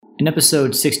In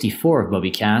episode 64 of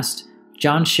MobyCast,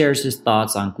 John shares his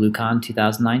thoughts on GlueCon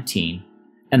 2019,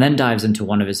 and then dives into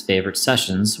one of his favorite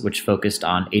sessions, which focused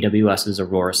on AWS's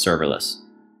Aurora Serverless.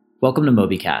 Welcome to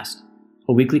MobyCast,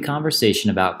 a weekly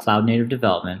conversation about cloud-native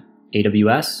development,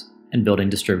 AWS, and building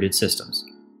distributed systems.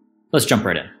 Let's jump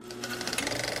right in.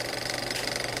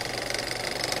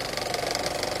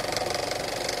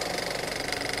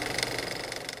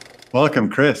 Welcome,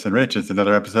 Chris and Rich. It's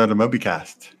another episode of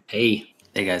MobyCast.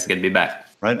 Hey guys, good to be back.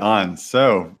 Right on.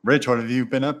 So, Rich, what have you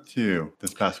been up to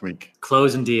this past week?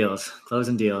 Closing deals.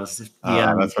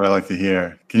 Yeah, that's what I like to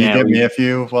hear. Can you give me a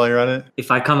few while you're at it?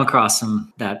 If I come across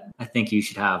some that I think you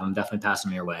should have, I'm definitely passing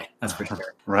them your way. That's for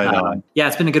sure. Right on. Yeah,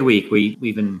 it's been a good week.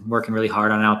 We've been working really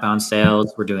hard on outbound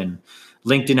sales. We're doing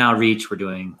LinkedIn outreach. We're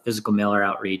doing physical mailer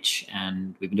outreach,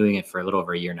 and we've been doing it for a little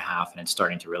over a year and a half, and it's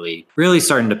starting to really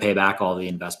starting to pay back all the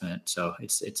investment. So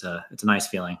it's a nice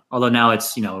feeling. Although now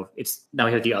now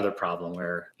we have the other problem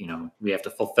where, we have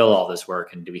to fulfill all this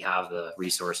work, and do we have the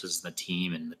resources, the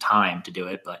team, and the time to do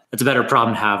it? But it's a better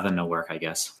problem to have than no work, I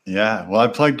guess. Yeah. Well, I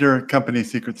plugged your company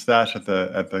Secret Stash at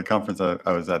the conference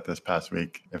I was at this past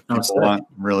week. If people want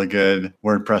really good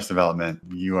WordPress development,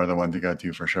 you are the one to go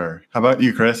to for sure. How about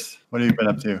you, Chris? What have you been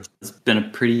up to? It's been a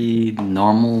pretty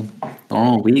normal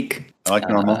week. I like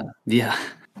normal. Yeah,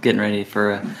 getting ready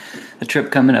for a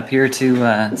trip coming up here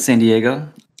to San Diego.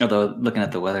 Although looking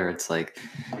at the weather, it's like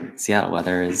Seattle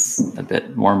weather is a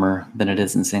bit warmer than it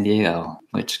is in San Diego,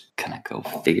 which kind of go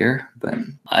figure. But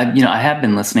I have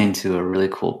been listening to a really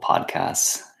cool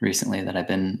podcast recently that I've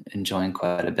been enjoying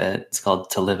quite a bit. It's called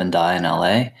To Live and Die in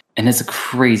LA, and it's a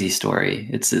crazy story.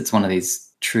 It's one of these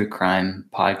true crime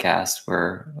podcast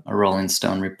where a Rolling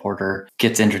Stone reporter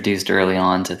gets introduced early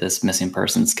on to this missing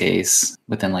persons case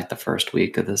within like the first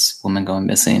week of this woman going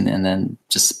missing, and then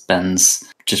just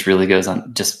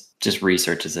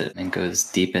researches it and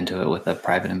goes deep into it with a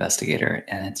private investigator.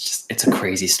 And it's a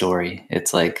crazy story.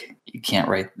 It's like you can't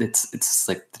write. It's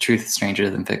like the truth is stranger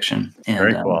than fiction. And,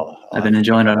 very cool. I've been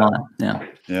enjoying it a lot. Yeah.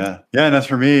 Yeah. And as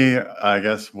for me, I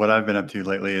guess what I've been up to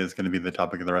lately is going to be the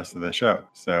topic of the rest of the show.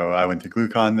 So I went to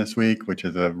GlueCon this week, which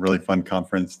is a really fun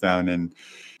conference down in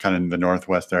kind of in the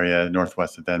northwest area,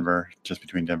 northwest of Denver, just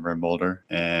between Denver and Boulder.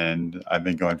 And I've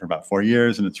been going for about 4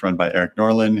 years, and it's run by Eric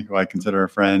Norlin, who I consider a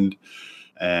friend.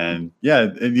 And yeah,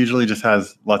 it usually just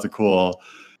has lots of cool,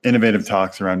 innovative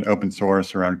talks around open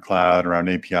source, around cloud, around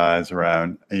APIs,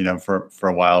 around, for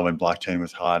a while when blockchain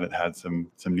was hot, it had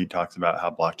some neat talks about how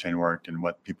blockchain worked and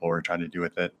what people were trying to do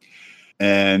with it.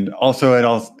 And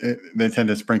also, they tend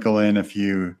to sprinkle in a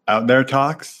few out there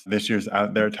talks. This year's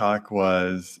out there talk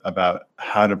was about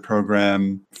how to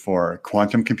program for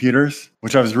quantum computers,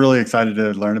 which I was really excited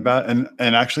to learn about, and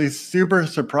actually super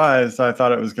surprised. I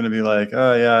thought it was going to be like,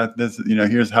 oh yeah, this,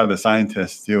 here's how the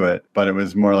scientists do it. But it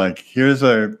was more like, here's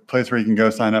a place where you can go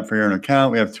sign up for your own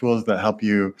account. We have tools that help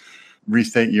you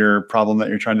restate your problem that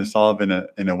you're trying to solve in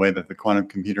a way that the quantum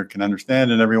computer can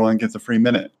understand, and everyone gets a free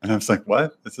minute. And I was like,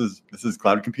 what? This is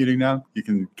cloud computing now? You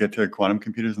can get to quantum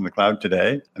computers in the cloud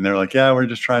today? And they're like, yeah, we're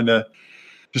just trying to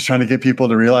get people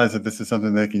to realize that this is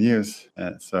something they can use.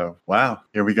 And so, wow,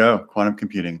 here we go, quantum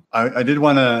computing. I did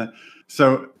want to.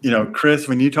 So, Chris,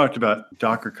 when you talked about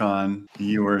DockerCon,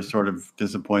 you were sort of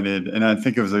disappointed. And I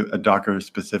think it was a Docker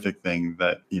specific thing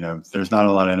that, there's not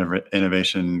a lot of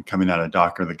innovation coming out of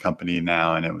Docker, the company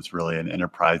now. And it was really an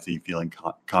enterprise-y feeling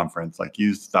conference, like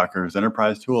use Docker's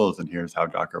enterprise tools and here's how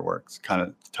Docker works kind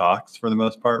of talks for the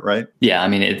most part, right? Yeah, I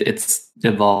mean, it's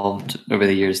evolved over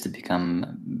the years to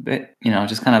become,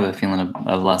 just kind of a feeling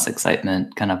of less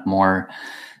excitement, kind of more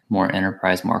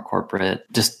enterprise, more corporate,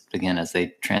 just again, as they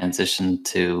transition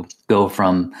to go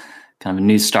from kind of a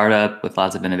new startup with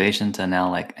lots of innovation to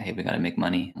now like, hey, we got to make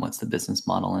money. What's the business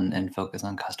model, and focus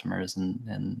on customers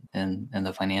and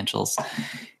the financials.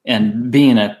 And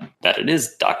being that it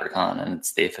is DockerCon and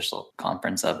it's the official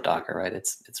conference of Docker, right?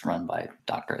 It's run by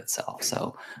Docker itself.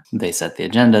 So they set the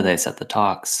agenda, they set the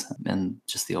talks, and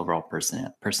just the overall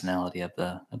personality of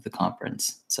the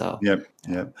conference. So Yep.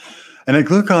 And at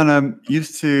GlueCon, I'm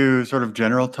used to sort of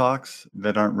general talks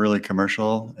that aren't really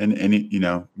commercial, and any,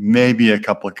 maybe a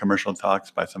couple of commercial talks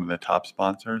by some of the top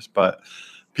sponsors, but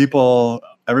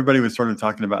everybody was sort of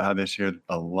talking about how this year,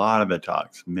 a lot of the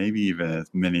talks, maybe even as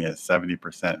many as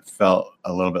 70%, felt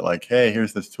a little bit like, hey,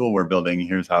 here's this tool we're building.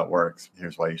 Here's how it works.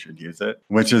 Here's why you should use it,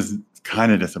 which is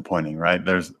kind of disappointing, right?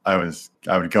 I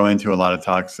would go into a lot of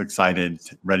talks excited,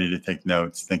 ready to take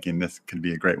notes, thinking this could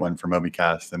be a great one for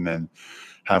MobyCast. And then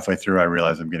halfway through, I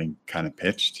realized I'm getting kind of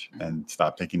pitched and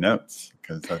stopped taking notes.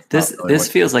 because this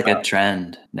feels like a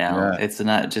trend now. Yeah. It's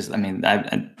not just, I mean,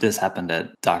 this happened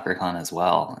at DockerCon as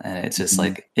well. And it's just like,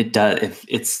 like it does. If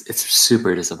it's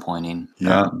super disappointing.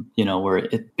 Yeah. Where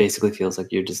it basically feels like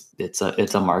it's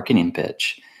a marketing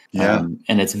pitch. Yeah.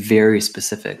 And it's very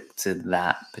specific to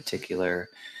that particular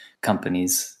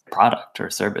company's product or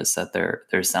service that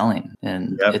they're selling,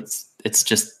 and Yep. it's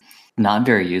just not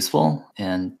very useful.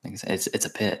 And like I said, it's a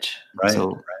pitch. Right.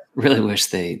 So really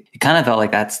wish it kind of felt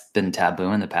like that's been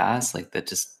taboo in the past, like that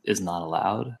just is not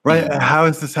allowed. Right. And How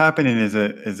is this happening? Is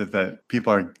it that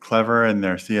people are clever and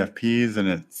they're CFPs and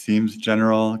it seems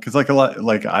general? Because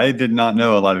I did not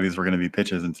know a lot of these were going to be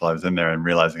pitches until I was in there and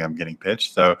realizing I'm getting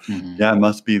pitched. So yeah, it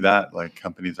must be that like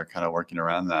companies are kind of working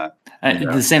around that.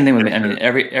 The same thing with me. I mean,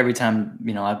 every time,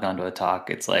 I've gone to a talk,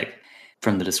 it's like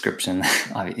from the description,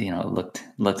 it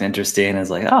looked interesting. It's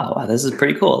like, oh wow, this is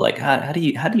pretty cool. Like how do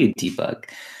you debug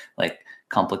like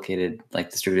complicated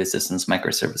like distributed systems,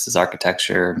 microservices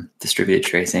architecture, distributed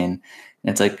tracing?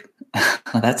 And it's like,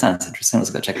 oh, that sounds interesting.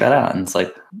 Let's go check that out. And it's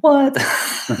like, what?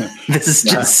 This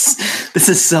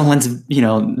is someone's,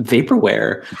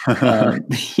 vaporware.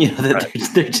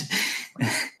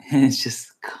 It's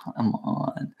just, come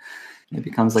on. It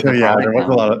becomes like there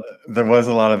was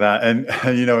a lot of that. And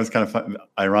it's kind of fun,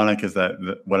 ironic is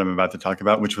that what I'm about to talk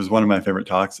about, which was one of my favorite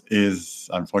talks, is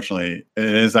unfortunately it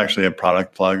is actually a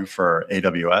product plug for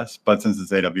AWS. But since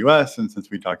it's AWS and since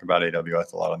we talk about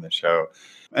AWS a lot on this show,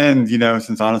 and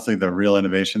since honestly the real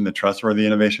innovation, the trustworthy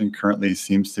innovation currently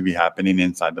seems to be happening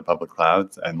inside the public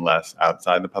clouds and less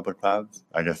outside the public clouds,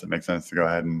 I guess it makes sense to go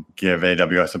ahead and give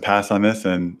AWS a pass on this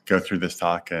and go through this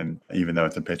talk, and even though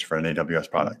it's a pitch for an AWS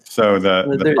product. So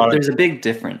there's a big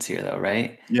difference here though,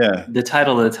 right? Yeah. The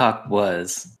title of the talk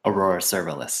was Aurora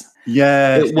Serverless.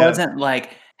 Yeah. It wasn't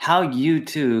like how you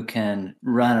too can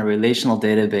run a relational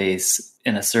database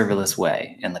in a serverless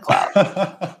way in the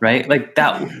cloud, right? Like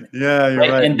that. Yeah, you're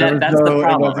right. And that's the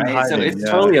problem, right? So it's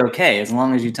totally okay as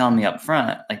long as you tell me up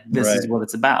front, like this is what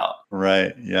it's about.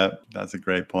 Right. Yep. That's a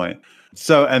great point.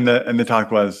 So, and the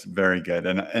talk was very good,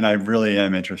 and I really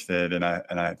am interested, and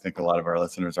I think a lot of our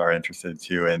listeners are interested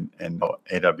too, in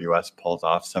AWS pulls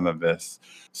off some of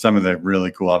the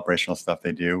really cool operational stuff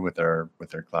they do with their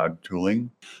cloud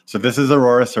tooling. So this is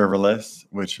Aurora Serverless,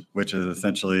 which is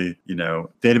essentially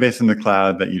database in the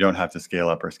cloud that you don't have to scale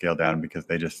up or scale down because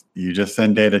you just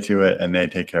send data to it and they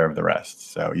take care of the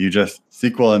rest. So you just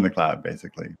SQL in the cloud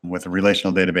basically. With a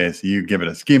relational database, you give it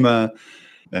a schema,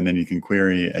 and then you can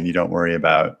query, and you don't worry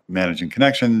about managing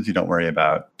connections. You don't worry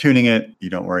about tuning it. You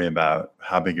don't worry about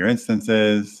how big your instance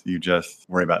is. You just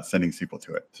worry about sending SQL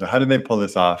to it. So how did they pull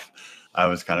this off? I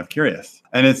was kind of curious.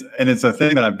 And it's a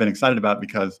thing that I've been excited about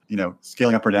because,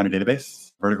 scaling up or down your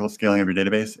database, vertical scaling of your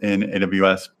database in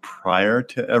AWS prior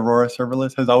to Aurora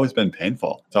Serverless has always been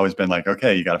painful. It's always been like,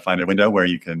 okay, you got to find a window where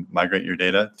you can migrate your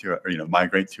data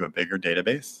migrate to a bigger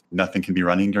database. Nothing can be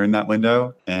running during that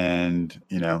window. And,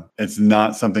 it's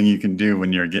not something you can do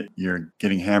when you're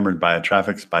getting hammered by a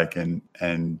traffic spike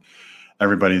and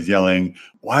everybody's yelling,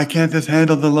 why can't this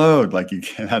handle the load? Like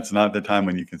that's not the time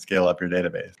when you can scale up your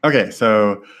database. Okay,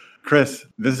 so Chris,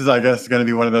 this is, I guess, going to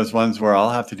be one of those ones where I'll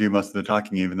have to do most of the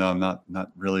talking, even though I'm not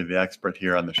really the expert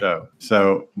here on the show.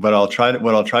 So, but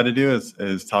what I'll try to do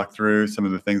is talk through some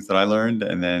of the things that I learned,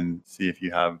 and then see if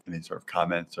you have any sort of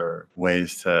comments or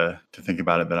ways to think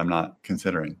about it that I'm not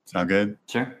considering. Sound good?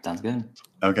 Sure, sounds good.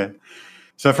 Okay.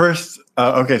 So first,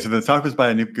 so the talk was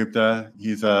by Anup Gupta.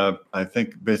 He's I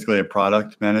think basically a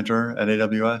product manager at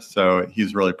AWS. So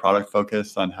he's really product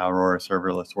focused on how Aurora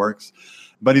Serverless works.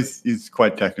 But he's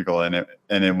quite technical, and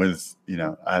it was,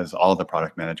 as all the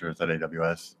product managers at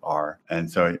AWS are.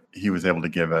 And so he was able to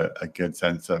give a good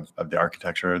sense of the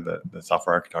architecture, the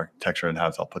software architecture, and how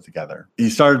it's all put together.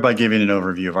 He started by giving an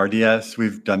overview of RDS.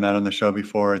 We've done that on the show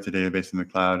before. It's a database in the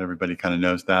cloud. Everybody kind of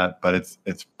knows that, but it's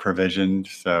provisioned.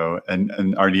 So, and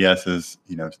RDS is,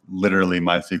 literally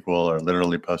MySQL or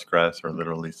literally Postgres or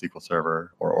literally SQL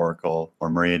Server or Oracle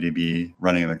or MariaDB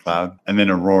running in the cloud. And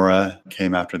then Aurora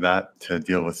came after that to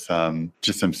deal with some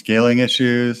scaling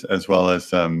issues, as well as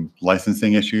some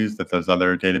licensing issues that those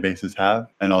other databases have,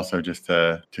 and also just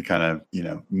to kind of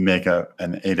make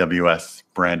an AWS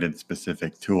branded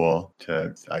specific tool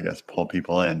to, I guess, pull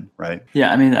people in, right?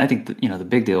 Yeah, I mean, I think the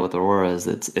big deal with Aurora is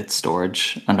its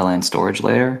storage, underlying storage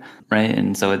layer, right?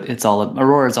 And so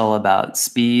Aurora is all about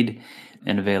speed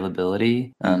and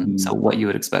availability. So what you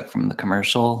would expect from the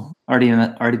commercial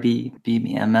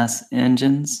RDBMS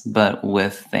engines, but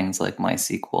with things like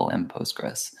MySQL and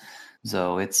Postgres.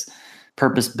 So it's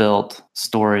purpose-built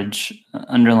storage,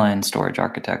 underlying storage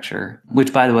architecture,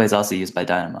 which by the way is also used by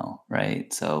Dynamo,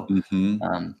 right? So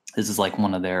this is like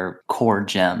one of their core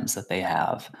gems that they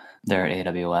have there at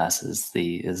AWS is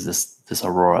this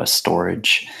Aurora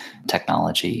storage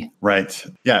technology. Right.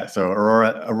 Yeah. So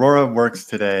Aurora works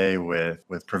today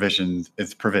with provisions.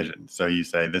 It's provisioned. So you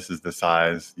say this is the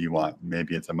size you want.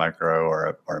 Maybe it's a micro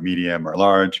or a medium or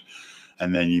large.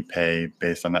 And then you pay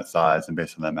based on that size and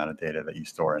based on the amount of data that you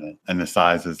store in it. And the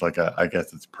size is like I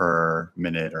guess it's per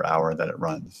minute or hour that it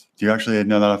runs. Do you actually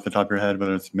know that off the top of your head,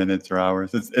 whether it's minutes or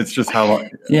hours? It's just how long.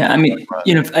 Yeah, I mean,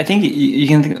 I think you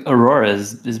can think Aurora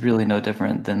is really no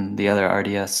different than the other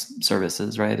RDS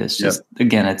services, right? It's just,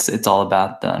 again, it's all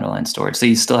about the underlying storage. So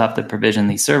you still have to provision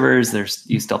these servers.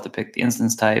 You still have to pick the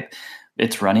instance type.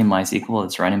 It's running MySQL,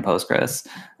 it's running Postgres,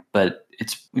 but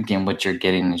it's, again, what you're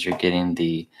getting is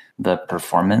the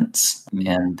performance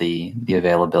and the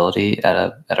availability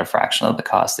at a fraction of the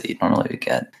cost that you normally would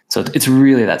get. So it's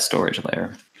really that storage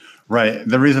layer. Right.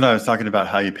 The reason I was talking about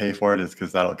how you pay for it is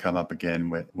because that'll come up again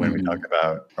when we talk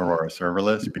about Aurora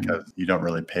Serverless, because you don't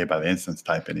really pay by the instance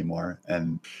type anymore.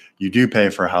 And you do pay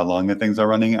for how long the things are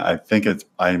running.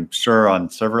 I'm sure on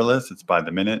serverless, it's by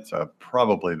the minute. So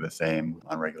probably the same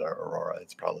on regular Aurora.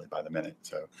 It's probably by the minute.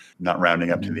 So not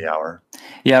rounding up to the hour.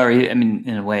 Yeah. Or I mean,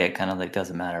 in a way, it kind of like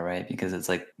doesn't matter, right? Because it's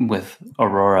like with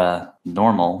Aurora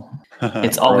normal,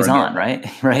 it's always on, right?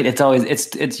 Right. It's always,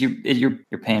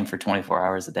 you're paying for 24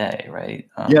 hours a day, right?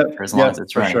 For as long as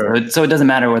it's running. Sure. So it doesn't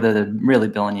matter whether they're really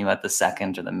billing you at the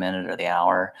second or the minute or the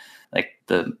hour. Like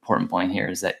the important point here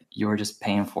is that you're just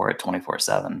paying for it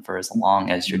 24/7 for as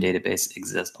long as your database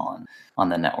exists on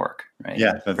the network, right?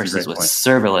 Yeah, that's versus a great with point.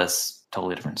 Serverless,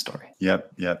 totally different story.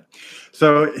 Yep.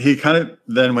 So he kind of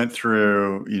then went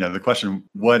through, the question,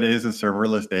 what is a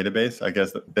serverless database? I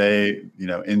guess that they,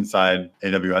 inside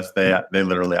AWS, they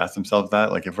literally ask themselves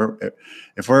that. Like if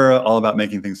we're all about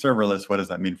making things serverless, what does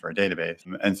that mean for a database?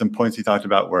 And some points he talked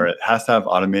about where it has to have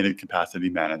automated capacity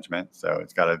management. So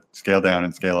it's got to scale down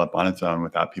and scale up on its own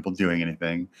without people doing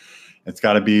anything. It's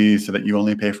got to be so that you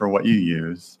only pay for what you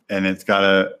use. And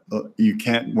you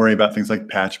can't worry about things like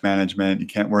patch management. You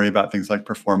can't worry about things like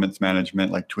performance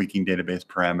management, like tweaking database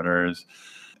parameters.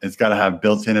 It's got to have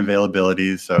built-in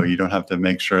availability. So you don't have to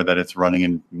make sure that it's running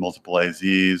in multiple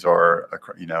AZs or,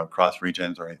 across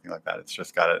regions or anything like that. It's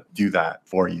just got to do that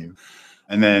for you.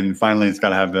 And then finally, it's got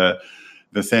to have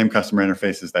the same customer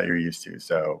interfaces that you're used to.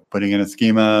 So putting in a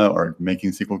schema or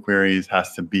making SQL queries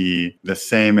has to be the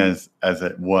same as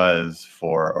it was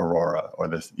for Aurora, or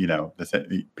be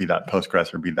that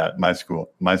Postgres or be that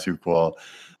MySQL,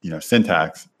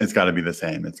 syntax. It's got to be the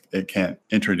same. It can't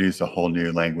introduce a whole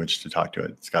new language to talk to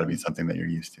it. It's got to be something that you're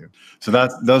used to. So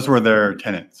those were their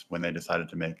tenets when they decided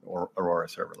to make Aurora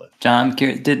serverless. John, I'm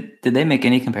curious, did they make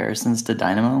any comparisons to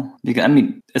Dynamo? Because, I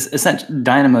mean, essentially,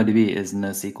 DynamoDB is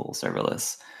NoSQL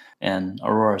serverless, and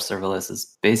Aurora serverless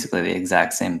is basically the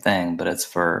exact same thing, but it's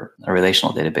for a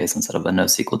relational database instead of a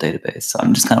NoSQL database. So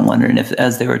I'm just kind of wondering if,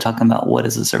 as they were talking about what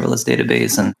is a serverless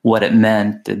database and what it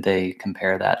meant, did they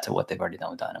compare that to what they've already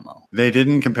done with Dynamo? They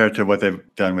didn't compare it to what they've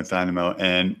done with Dynamo,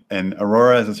 and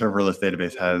Aurora as a serverless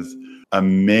database has a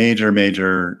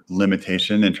major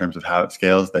limitation in terms of how it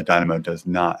scales that Dynamo does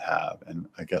not have. And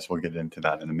I guess we'll get into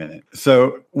that in a minute.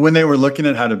 So when they were looking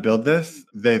at how to build this,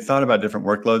 they thought about different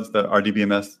workloads that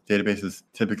RDBMS databases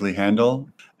typically handle.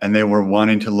 And they were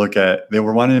wanting to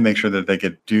make sure that they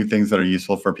could do things that are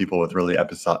useful for people with really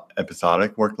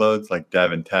episodic workloads, like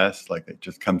dev and test, like it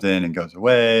just comes in and goes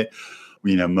away,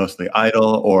 mostly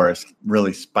idle, or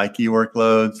really spiky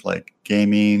workloads like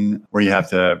gaming, where you have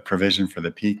to provision for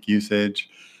the peak usage.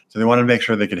 So they wanted to make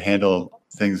sure they could handle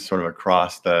things sort of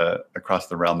across the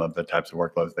realm of the types of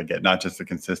workloads they get, not just the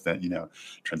consistent,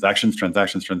 transactions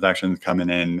coming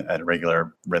in at a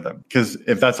regular rhythm. Because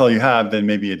if that's all you have, then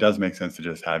maybe it does make sense to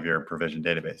just have your provisioned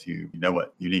database. You know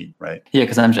what you need, right? Yeah,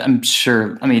 because I'm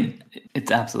sure, I mean,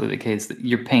 it's absolutely the case that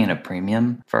you're paying a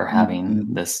premium for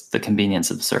having the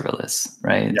convenience of serverless,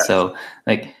 right? Yes. So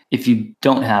like, if you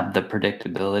don't have the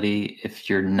predictability, if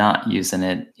you're not using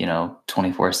it,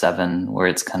 24/7, where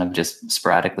it's kind of just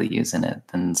sporadically using it,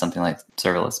 then something like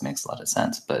serverless makes a lot of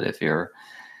sense. But if you're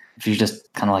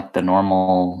just kind of like the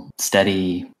normal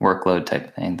steady workload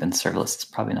type thing, then serverless is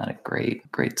probably not a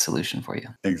great solution for you.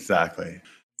 Exactly.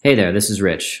 Hey there, this is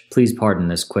Rich. Please pardon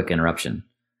this quick interruption.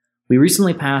 We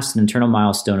recently passed an internal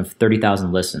milestone of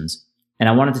 30,000 listens, and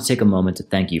I wanted to take a moment to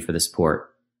thank you for the support.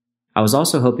 I was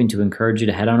also hoping to encourage you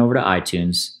to head on over to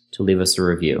iTunes to leave us a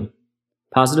review.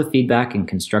 Positive feedback and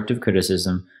constructive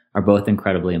criticism are both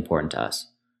incredibly important to us.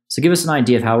 So give us an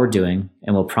idea of how we're doing,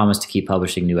 and we'll promise to keep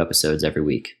publishing new episodes every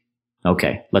week.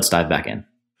 Okay, let's dive back in.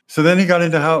 So then he got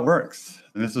into how it works.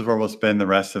 And this is where we'll spend the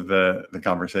rest of the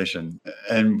conversation.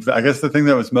 And I guess the thing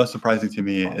that was most surprising to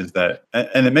me is that,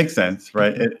 and it makes sense,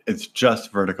 right? It's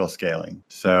just vertical scaling.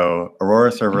 So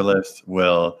Aurora Serverless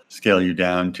will scale you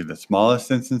down to the smallest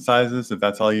instance sizes if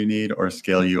that's all you need, or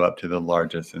scale you up to the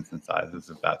largest instance sizes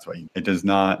if that's what you need. It does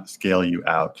not scale you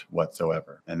out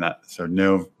whatsoever. And so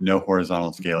no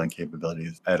horizontal scaling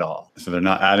capabilities at all. So they're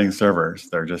not adding servers,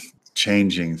 they're just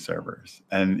changing servers.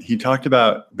 And he talked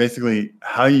about basically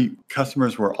how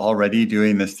customers were already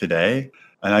doing this today.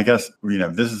 And I guess,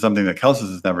 this is something that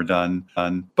Kelsys has never done,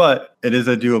 but it is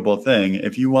a doable thing.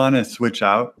 If you want to switch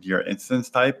out your instance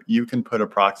type, you can put a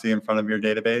proxy in front of your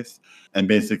database and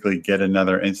basically get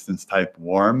another instance type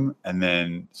warm and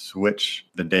then switch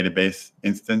the database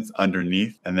instance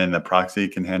underneath. And then the proxy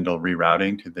can handle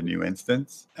rerouting to the new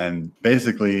instance. And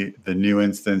basically the new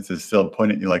instance is still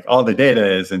pointing, like all the data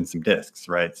is in some disks,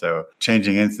 right? So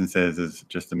changing instances is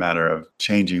just a matter of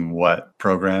changing what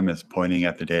program is pointing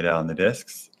at the data on the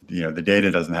disks. The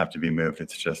data doesn't have to be moved.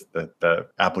 It's just that the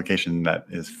application that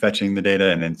is fetching the data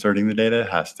and inserting the data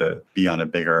has to be on a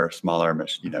bigger, smaller,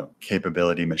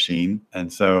 capability machine.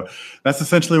 And so that's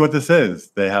essentially what this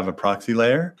is. They have a proxy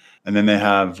layer, and then they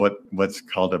have what's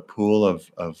called a pool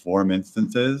of warm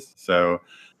instances. So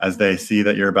as they see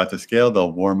that you're about to scale,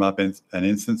 they'll warm up an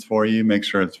instance for you, make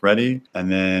sure it's ready, and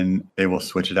then they will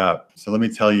switch it out. So let me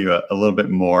tell you a little bit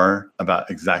more about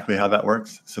exactly how that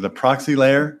works. So the proxy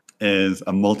layer is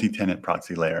a multi-tenant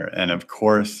proxy layer. And of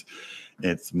course,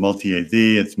 it's multi-AZ,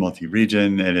 it's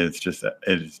multi-region, it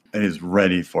is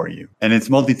ready for you. And it's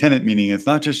multi-tenant, meaning it's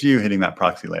not just you hitting that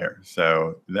proxy layer.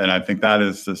 So then I think that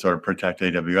is to sort of protect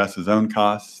AWS's own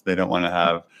costs. They don't want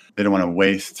to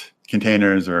waste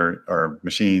containers or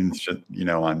machines just,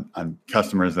 on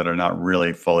customers that are not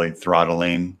really fully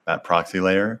throttling that proxy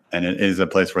layer. And it is a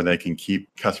place where they can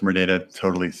keep customer data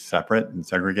totally separate and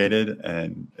segregated,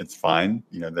 and it's fine.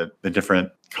 The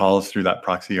different calls through that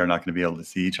proxy are not going to be able to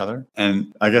see each other.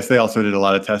 And I guess they also did a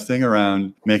lot of testing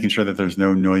around making sure that there's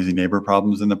no noisy neighbor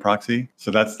problems in the proxy.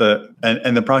 So that's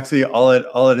and the proxy, all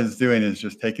it is doing is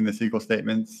just taking the SQL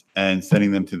statements and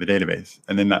sending them to the database.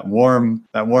 And then that warm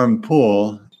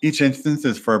pool, each instance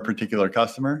is for a particular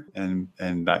customer and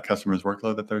that customer's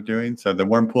workload that they're doing. So the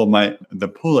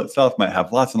pool itself might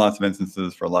have lots and lots of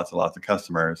instances for lots and lots of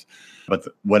customers, but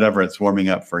whatever it's warming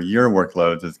up for your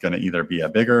workloads is going to either be a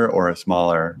bigger or a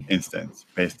smaller instance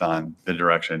based on the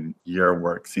direction your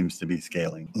work seems to be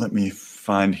scaling. Let me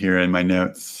find here in my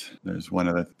notes. There's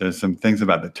some things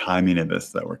about the timing of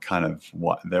this that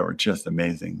were just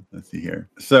amazing. Let's see here.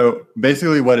 So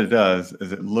basically what it does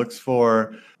is it looks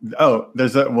for,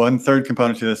 there's one third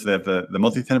component to this. They have the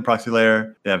multi-tenant proxy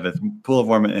layer, they have this pool of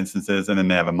warm instances, and then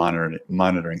they have a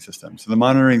monitoring system. So the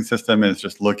monitoring system is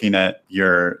just looking at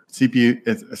your CPU.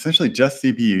 It's essentially just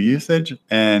CPU usage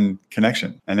and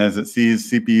connection. And as it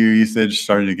sees CPU usage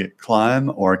starting to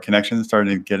climb or connections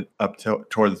starting to get up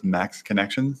towards max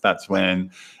connections, that's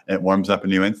when it warms up a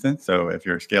new instance. So if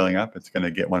you're scaling up, it's going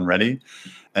to get one ready.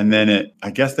 And then I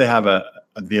guess they have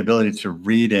the ability to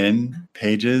read in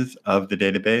pages of the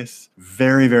database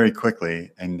very, very quickly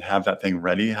and have that thing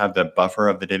ready, have the buffer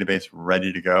of the database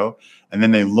ready to go. And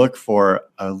then they look for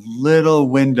a little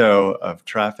window of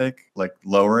traffic, like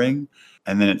lowering.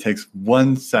 And then it takes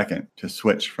 1 second to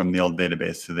switch from the old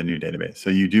database to the new database. So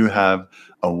you do have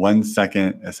a 1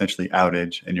 second essentially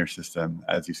outage in your system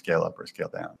as you scale up or scale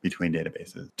down between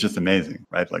databases. Just amazing,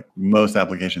 right? Like most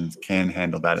applications can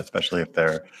handle that, especially if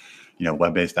they're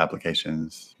web-based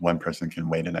applications. One person can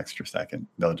wait an extra second.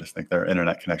 They'll just think their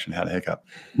internet connection had a hiccup.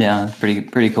 Yeah,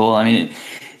 pretty cool. I mean,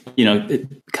 it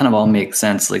kind of all makes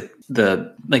sense. Like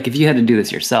if you had to do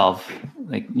this yourself,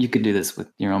 like you could do this with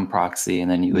your own proxy,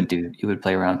 and then you would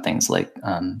play around things like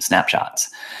snapshots,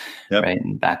 yep, right,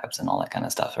 and backups and all that kind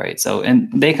of stuff, right? So,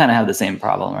 and they kind of have the same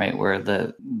problem, right? Where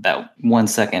that 1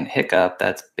 second hiccup,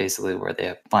 that's basically where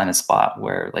they find a spot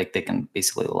where like they can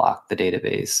basically lock the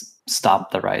database,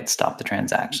 stop the write, stop the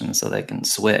transaction, so they can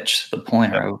switch the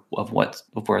pointer of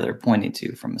where they're pointing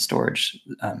to from a storage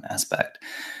aspect.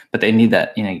 But they need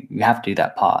that, you have to do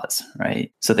that pause, right?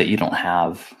 So that you don't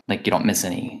miss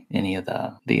any of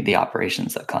the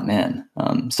operations that come in.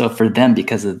 So for them,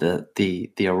 because of the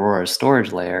Aurora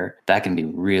storage layer, that can be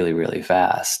really, really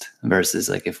fast versus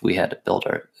like if we had to build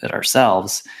it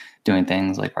ourselves, doing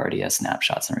things like RDS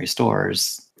snapshots and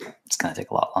restores, it's going to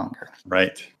take a lot longer.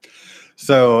 Right.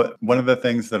 So one of the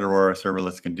things that Aurora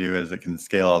Serverless can do is it can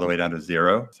scale all the way down to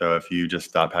 0. So if you just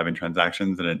stop having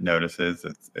transactions and it notices,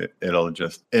 it'll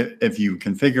just, if you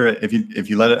configure it, if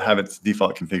you let it have its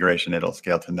default configuration, it'll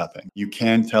scale to nothing. You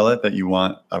can tell it that you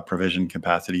want a provision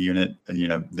capacity unit,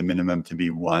 the minimum to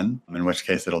be 1, in which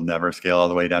case it'll never scale all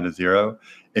the way down to 0.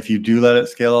 If you do let it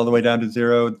scale all the way down to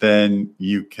 0, then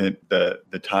you can the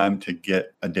time to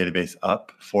get a database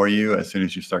up for you as soon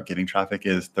as you start getting traffic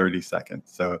is 30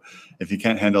 seconds. So if you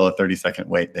can't handle a 30-second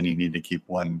wait, then you need to keep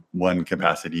one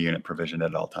capacity unit provisioned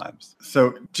at all times.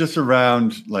 So just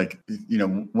around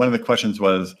one of the questions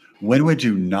was, when would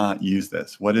you not use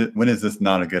this? When is this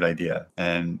not a good idea?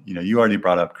 And you already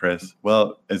brought up, Chris.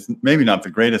 Well, it's maybe not the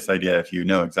greatest idea if you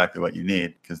know exactly what you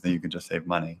need, because then you can just save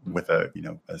money with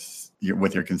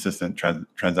with your consistent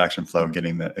transaction flow,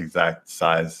 getting the exact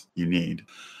size you need.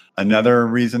 Another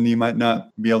reason you might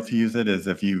not be able to use it is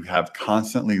if you have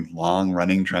constantly long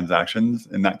running transactions.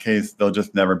 In that case, they'll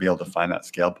just never be able to find that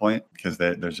scale point because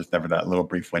there's just never that little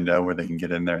brief window where they can get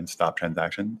in there and stop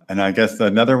transaction. And I guess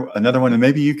another one, and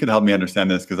maybe you could help me understand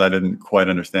this because I didn't quite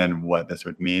understand what this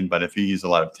would mean, but if you use a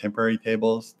lot of temporary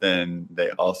tables, then they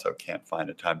also can't find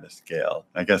a time to scale.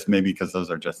 I guess maybe because those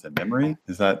are just in memory.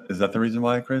 Is that the reason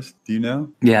why, Chris? Do you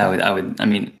know? Yeah, I would. I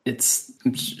mean, it's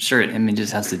sure. I mean, it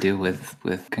just has to do with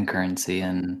concurrency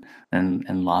and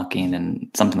locking, and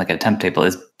something like a temp table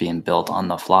is being built on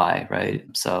the fly, right?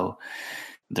 So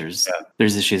there's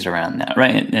issues around that,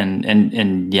 right?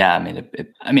 And yeah,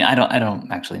 I mean, I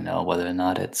don't actually know whether or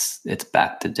not it's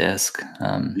back to disk,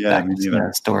 back to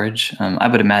storage. I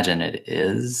would imagine it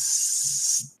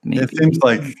is. Maybe. It seems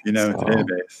like it's a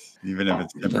database. Even if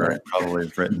it's temporary, probably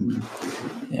is written.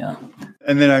 Yeah.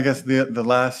 And then I guess the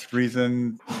last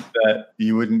reason that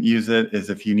you wouldn't use it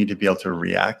is if you need to be able to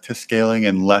react to scaling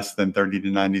in less than 30 to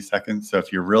 90 seconds. So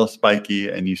if you're real spiky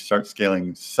and you start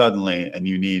scaling suddenly and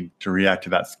you need to react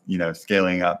to that,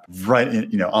 scaling up right,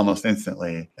 almost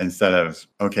instantly, instead of,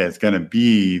 okay, it's going to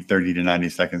be 30 to 90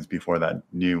 seconds before that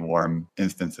new warm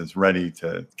instance is ready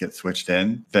to get switched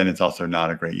in, then it's also not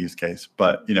a great use case.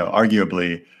 But,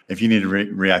 arguably, if you need to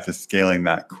react to scaling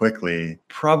that quickly,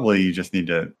 probably you just need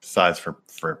to size for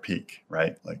a peak,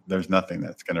 right? Like there's nothing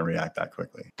that's going to react that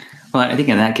quickly. Well, I think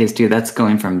in that case too, that's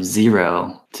going from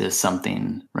 0 to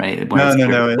something, right?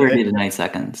 No. 30 to 90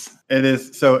 seconds. It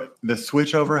is. So the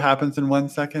switchover happens in 1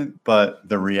 second, but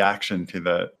the reaction to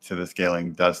the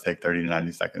scaling does take 30 to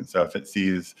 90 seconds. So if it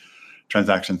sees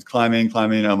transactions climbing,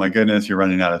 oh my goodness, you're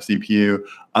running out of CPU,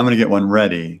 I'm going to get one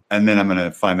ready, and then I'm going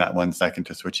to find that 1 second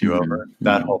to switch you over.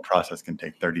 That whole process can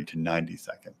take 30 to 90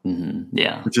 seconds.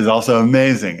 Yeah. Which is also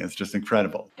amazing. It's just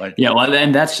incredible. Well,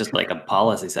 and that's just like a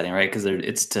policy setting, right? Because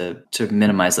it's to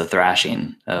minimize the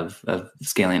thrashing of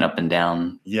scaling up and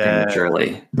down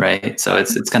prematurely, right? So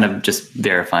it's kind of just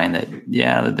verifying that,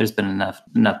 there's been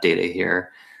enough data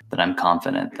here that I'm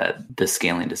confident that this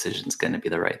scaling decision is going to be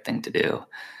the right thing to do.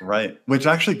 Right. Which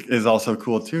actually is also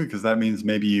cool too, because that means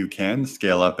maybe you can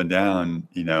scale up and down,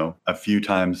 a few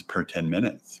times per 10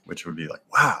 minutes, which would be like,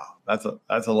 wow, that's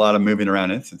a lot of moving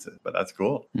around instances, but that's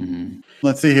cool.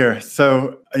 Let's see here.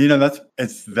 So,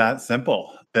 it's that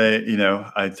simple.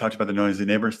 I talked about the noisy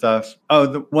neighbor stuff.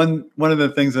 Oh, one of the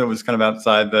things that was kind of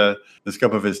outside the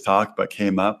scope of his talk, but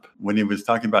came up when he was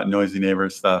talking about noisy neighbor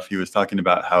stuff, he was talking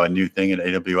about how a new thing at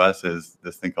AWS is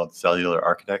this thing called cellular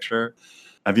architecture.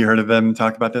 Have you heard of them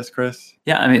talk about this, Chris?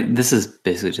 Yeah, I mean, this is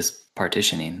basically just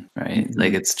partitioning, right?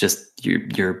 Like it's just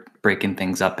you're breaking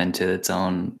things up into its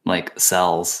own like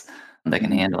cells that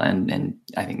can handle it. And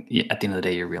I think at the end of the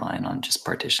day, you're relying on just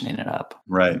partitioning it up.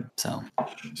 Right. So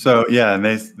yeah, and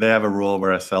they have a rule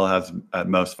where a cell has at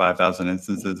most 5,000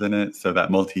 instances in it. So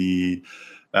that multi-tenant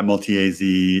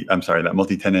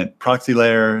proxy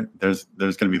layer, there's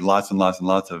going to be lots and lots and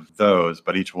lots of those,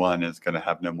 but each one is going to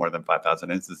have no more than 5,000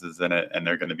 instances in it, and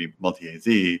they're going to be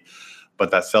multi-AZ. But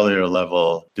that cellular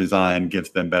level design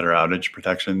gives them better outage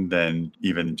protection than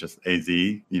even just AZ,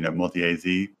 multi-AZ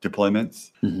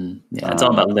deployments. Yeah, it's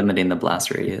all about limiting the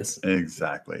blast radius.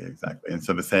 Exactly. And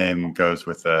so the same goes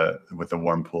with the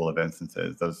warm pool of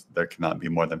instances. There cannot be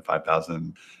more than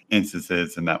 5,000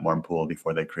 instances in that warm pool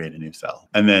before they create a new cell.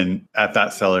 And then at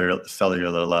that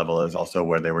cellular level is also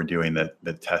where they were doing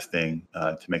the testing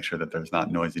to make sure that there's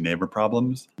not noisy neighbor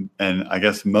problems. And I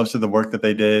guess most of the work that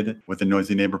they did with the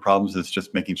noisy neighbor problems is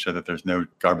just making sure that there's no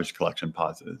garbage collection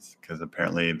pauses, because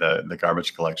apparently the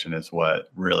garbage collection is what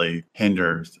really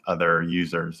hinders other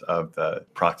users of the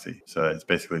proxy. So it's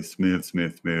basically smooth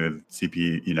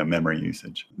CPU, memory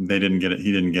usage. He didn't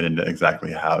get into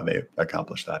exactly how they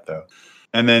accomplished that though.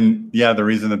 And then, the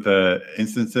reason that the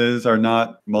instances are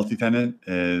not multi-tenant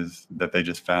is that they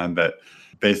just found that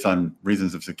based on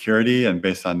reasons of security and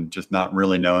based on just not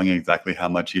really knowing exactly how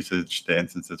much usage the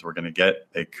instances were going to get,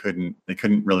 they couldn't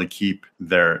really keep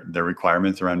their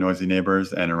requirements around noisy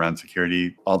neighbors and around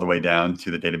security all the way down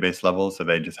to the database level. So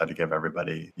they just had to give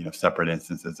everybody, separate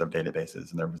instances of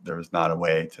databases, and there was not a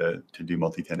way to do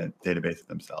multi-tenant databases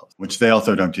themselves, which they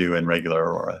also don't do in regular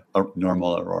Aurora,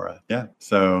 normal Aurora. Yeah.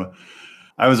 So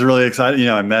I was really excited.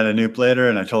 I met Anoop later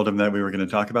and I told him that we were going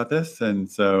to talk about this.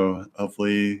 And so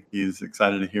hopefully he's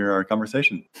excited to hear our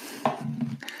conversation.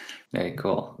 Very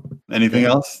cool. Anything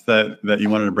else that you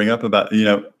wanted to bring up about,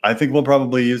 I think we'll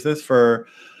probably use this for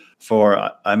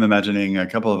I'm imagining a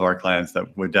couple of our clients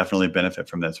that would definitely benefit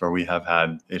from this, where we have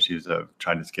had issues of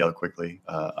trying to scale quickly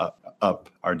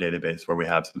up our database where we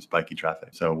have some spiky traffic.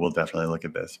 So we'll definitely look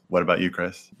at this. What about you,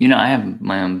 Chris? I have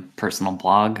my own personal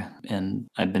blog and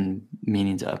I've been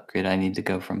meaning to upgrade. I need to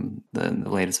go from the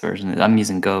latest version. I'm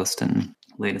using Ghost, and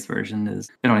latest version it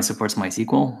only supports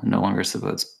MySQL, no longer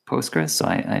supports Postgres. So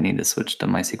I need to switch to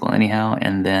MySQL anyhow.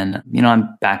 And then,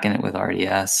 I'm back in it with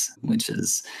RDS, which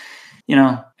is,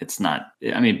 it's not,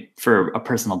 for a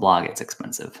personal blog, it's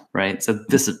expensive, right? So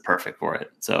this is perfect for it.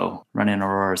 So running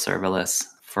Aurora serverless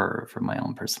for my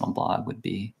own personal blog would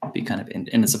be kind of, and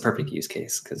it's a perfect use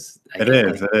case because it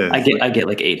is. I get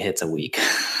like 8 hits a week.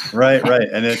 Right.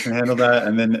 And it can handle that.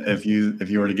 And then if you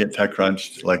were to get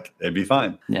TechCrunched, it'd be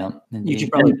fine. Yeah. You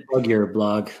should probably plug your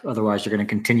blog. Otherwise, you're going to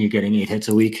continue getting 8 hits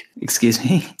a week. Excuse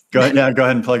me? Go ahead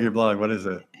and plug your blog. What is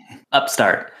it?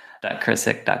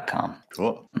 Upstart.chrishick.com.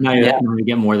 Cool. Now you're going to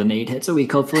get more than 8 hits a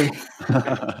week, hopefully.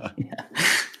 Yeah.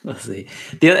 We'll see.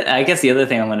 I guess the other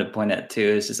thing I want to point out too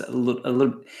is just a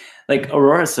little like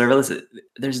Aurora serverless.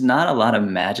 There's not a lot of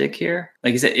magic here.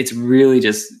 Like you said, it's really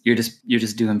just you're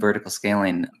just doing vertical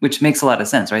scaling, which makes a lot of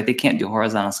sense, right? They can't do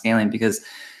horizontal scaling because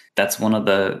that's one of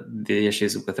the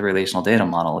issues with the relational data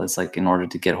model is in order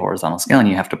to get horizontal scaling,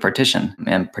 you have to partition,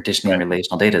 and partitioning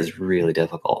relational data is really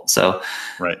difficult. So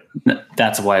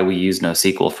that's why we use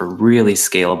NoSQL for really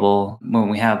scalable. When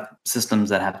we have systems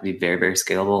that have to be very, very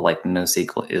scalable,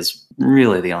 NoSQL is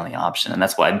really the only option. And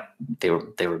that's why they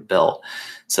were built.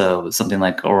 So something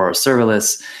like Aurora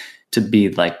serverless, to be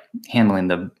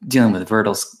dealing with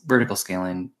vertical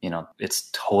scaling, it's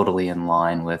totally in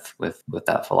line with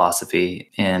that philosophy.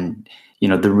 And,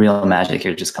 the real magic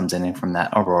here just comes in from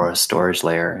that Aurora storage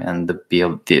layer and the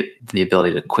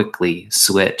ability to quickly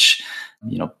switch,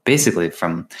 basically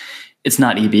from, it's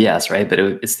not EBS, right? But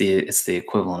it's the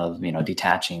equivalent of,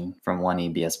 detaching from one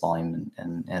EBS volume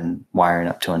and wiring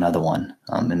up to another one,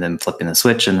 and then flipping the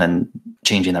switch and then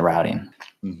changing the routing.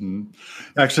 Mm-hmm.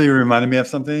 Actually, you reminded me of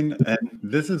something, and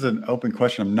this is an open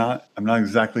question. I'm not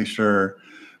exactly sure,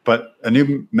 but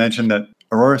Anoop mentioned that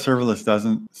Aurora serverless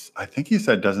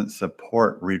doesn't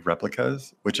support read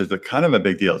replicas, which is a kind of a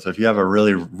big deal. So if you have a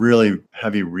really, really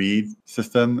heavy read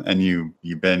system and you've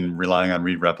been relying on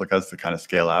read replicas to kind of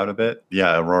scale out a bit,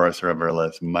 Aurora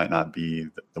serverless might not be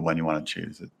the one you want to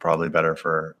choose. It's probably better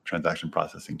for transaction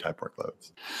processing type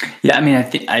workloads. Yeah, I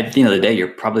think at the end of the day, you're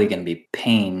probably going to be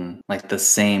paying the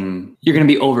same. You're going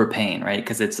to be overpaying, right?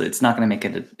 Because it's not going to make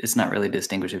it. It's not really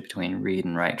distinguishing between read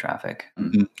and write traffic,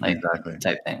 exactly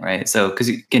type thing, right? So because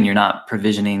again, you're not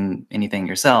provisioning anything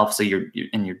yourself, so you're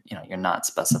not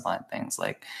specifying things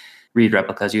like read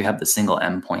replicas. You have the single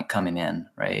endpoint coming in,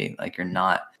 right? You're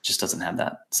not, just doesn't have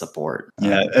that support.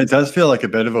 Yeah, it does feel like a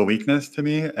bit of a weakness to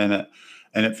me, and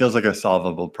it feels like a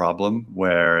solvable problem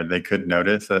where they could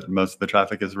notice that most of the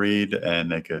traffic is read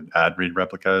and they could add read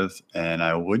replicas. And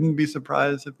I wouldn't be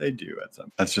surprised if they do at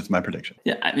some. That's just my prediction.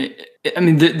 Yeah,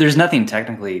 there's nothing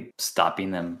technically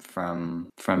stopping them from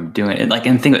doing it.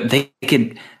 And think they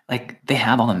could, they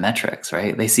have all the metrics,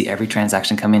 right? They see every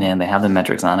transaction coming in. They have the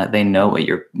metrics on it. They know what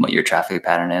your traffic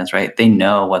pattern is, right? They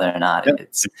know whether or not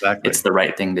it's the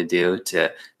right thing to do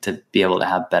to be able to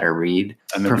have better read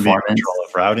and performance. Control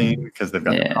of routing because they've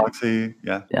got the proxy.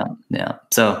 Yeah.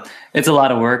 So it's a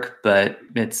lot of work, but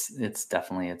it's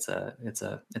definitely it's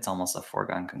almost a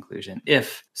foregone conclusion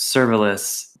if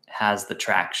serverless has the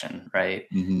traction, right?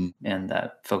 Mm-hmm. And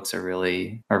that folks are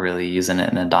really using it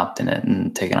and adopting it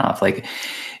and taking off.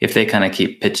 If they kind of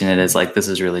keep pitching it as this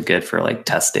is really good for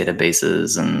test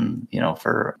databases and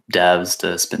for devs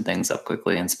to spin things up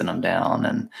quickly and spin them down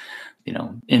and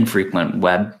infrequent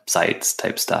websites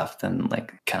type stuff, then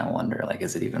kind of wonder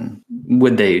is it even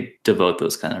would they devote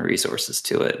those kind of resources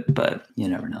to it? But you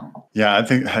never know. Yeah, I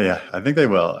think they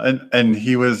will. And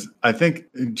he was, I think,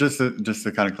 just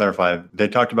to kind of clarify, they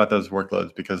talked about those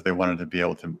workloads because they wanted to be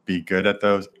able to be good at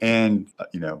those and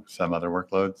some other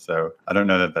workloads. So I don't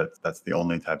know that that's the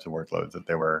only types of workloads that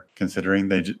they were considering.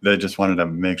 They just wanted to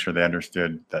make sure they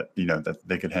understood that that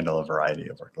they could handle a variety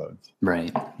of workloads.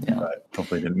 Right. Yeah. But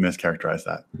hopefully didn't mischaracterize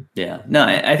that. Yeah. No,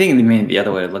 I think the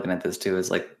other way of looking at this too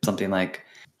is like something like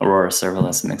Aurora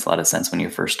Serverless makes a lot of sense when you're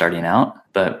first starting out,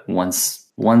 but once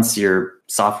your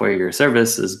software, your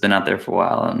service has been out there for a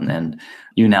while, and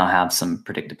you now have some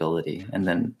predictability, and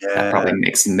then that probably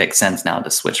makes sense now to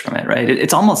switch from it, right?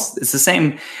 It's the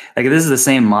same. Like this is the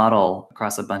same model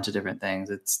across a bunch of different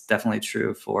things. It's definitely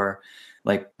true for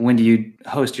like when do you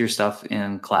host your stuff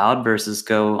in cloud versus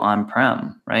go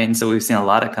on-prem, right? And so we've seen a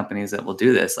lot of companies that will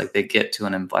do this. Like they get to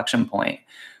an inflection point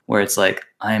where it's like,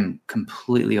 I'm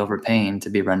completely overpaying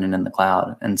to be running in the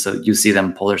cloud. And so you see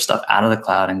them pull their stuff out of the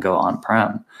cloud and go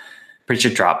on-prem. Pretty sure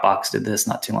Dropbox did this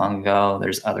not too long ago.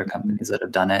 There's other companies that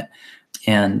have done it.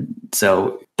 And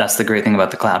so that's the great thing about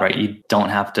the cloud, right? You don't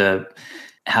have to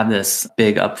have this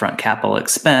big upfront capital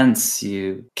expense.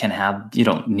 You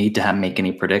don't need to make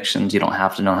any predictions. You don't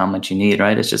have to know how much you need,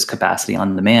 right? It's just capacity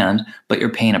on demand, but you're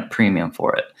paying a premium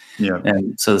for it. Yeah.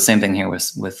 And so the same thing here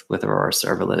with Aurora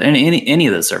Serverless and any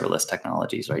of the serverless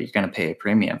technologies, right? You're going to pay a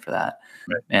premium for that.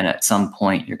 Right. And at some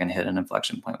point you're going to hit an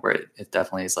inflection point where it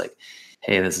definitely is like,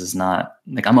 hey, this is not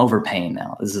like I'm overpaying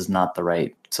now. This is not the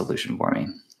right solution for me.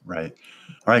 Right.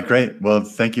 All right, great. Well,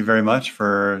 thank you very much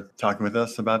for talking with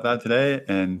us about that today.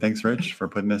 And thanks, Rich, for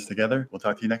putting this together. We'll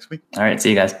talk to you next week. All right. See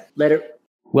you guys. Later.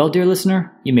 Well, dear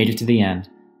listener, you made it to the end.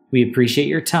 We appreciate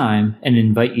your time and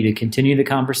invite you to continue the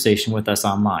conversation with us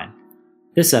online.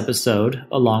 This episode,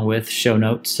 along with show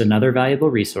notes and other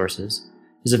valuable resources,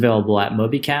 is available at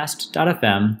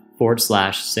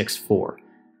mobycast.fm/64.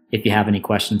 If you have any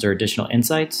questions or additional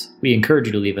insights, we encourage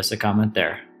you to leave us a comment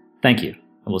there. Thank you,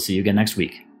 and we'll see you again next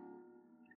week.